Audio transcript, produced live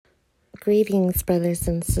Greetings, brothers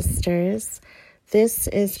and sisters. This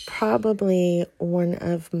is probably one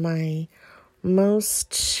of my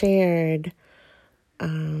most shared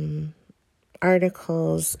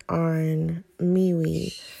articles on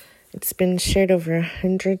MeWe. It's been shared over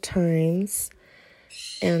 100 times,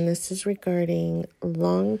 and this is regarding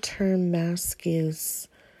long-term mask use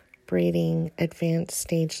breeding advanced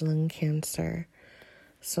stage lung cancer.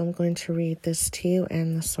 So I'm going to read this to you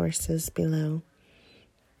and the sources below.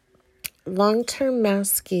 Long-term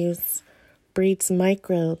mask use breeds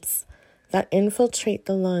microbes that infiltrate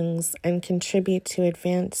the lungs and contribute to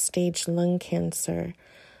advanced stage lung cancer.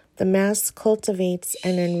 The mask cultivates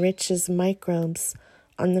and enriches microbes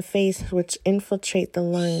on the face which infiltrate the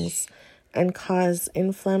lungs and cause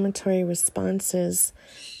inflammatory responses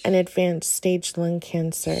and advanced stage lung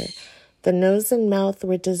cancer. The nose and mouth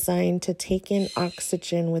were designed to take in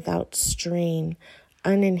oxygen without strain,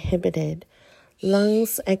 uninhibited.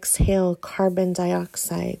 Lungs exhale carbon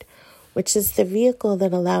dioxide, which is the vehicle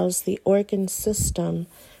that allows the organ system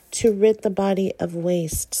to rid the body of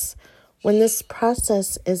wastes. When this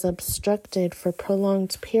process is obstructed for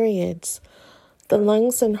prolonged periods, the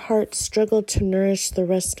lungs and heart struggle to nourish the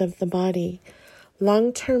rest of the body.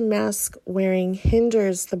 Long-term mask wearing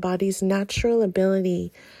hinders the body's natural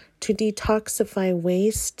ability to detoxify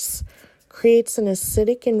wastes, creates an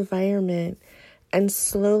acidic environment, and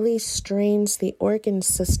slowly strains the organ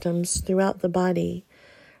systems throughout the body.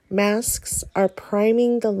 Masks are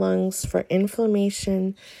priming the lungs for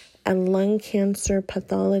inflammation and lung cancer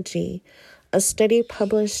pathology. A study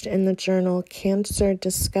published in the journal Cancer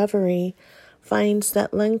Discovery finds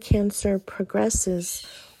that lung cancer progresses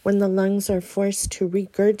when the lungs are forced to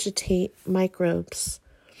regurgitate microbes.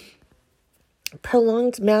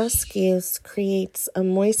 Prolonged mask use creates a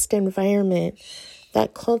moist environment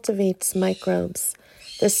that cultivates microbes.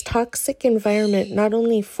 This toxic environment not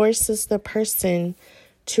only forces the person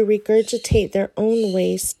to regurgitate their own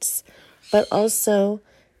wastes, but also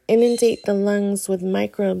inundate the lungs with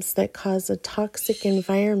microbes that cause a toxic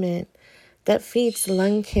environment that feeds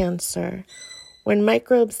lung cancer. When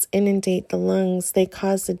microbes inundate the lungs, they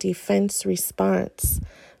cause a defense response.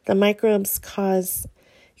 The microbes cause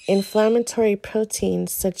inflammatory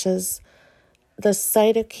proteins such as the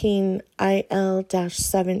cytokine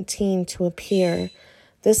IL-17 to appear.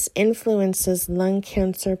 This influences lung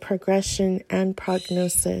cancer progression and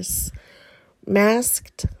prognosis.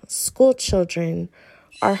 Masked school children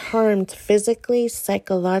are harmed physically,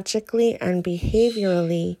 psychologically, and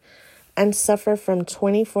behaviorally and suffer from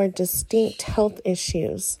 24 distinct health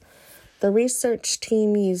issues. The research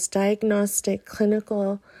team used diagnostic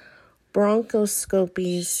clinical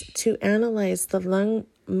bronchoscopies to analyze the lung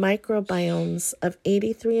microbiomes of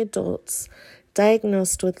 83 adults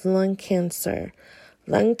diagnosed with lung cancer.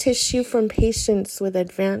 Lung tissue from patients with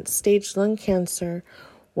advanced stage lung cancer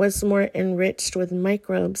was more enriched with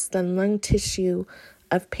microbes than lung tissue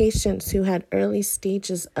of patients who had early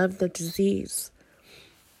stages of the disease.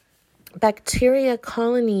 Bacteria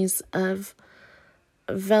colonies of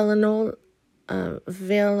Veillonella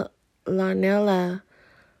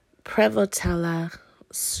prevotella,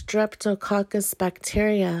 Streptococcus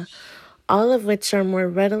bacteria, all of which are more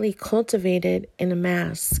readily cultivated in a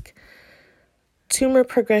mask. Tumor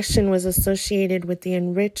progression was associated with the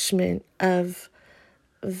enrichment of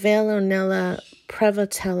Veillonella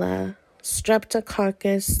prevotella,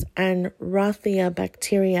 Streptococcus, and Rothia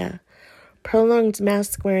bacteria. Prolonged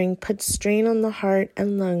mask wearing puts strain on the heart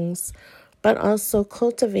and lungs, but also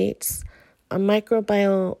cultivates a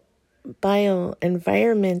microbial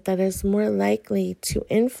environment that is more likely to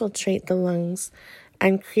infiltrate the lungs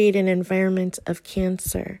and create an environment of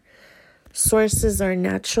cancer. Sources are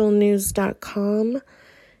naturalnews.com,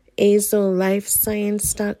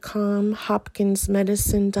 azolifescience.com,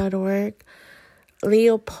 hopkinsmedicine.org,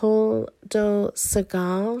 Leopoldo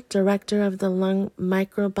Segal, Director of the Lung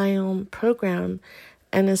Microbiome Program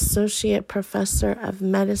and Associate Professor of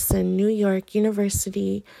Medicine, New York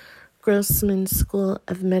University Grossman School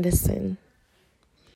of Medicine.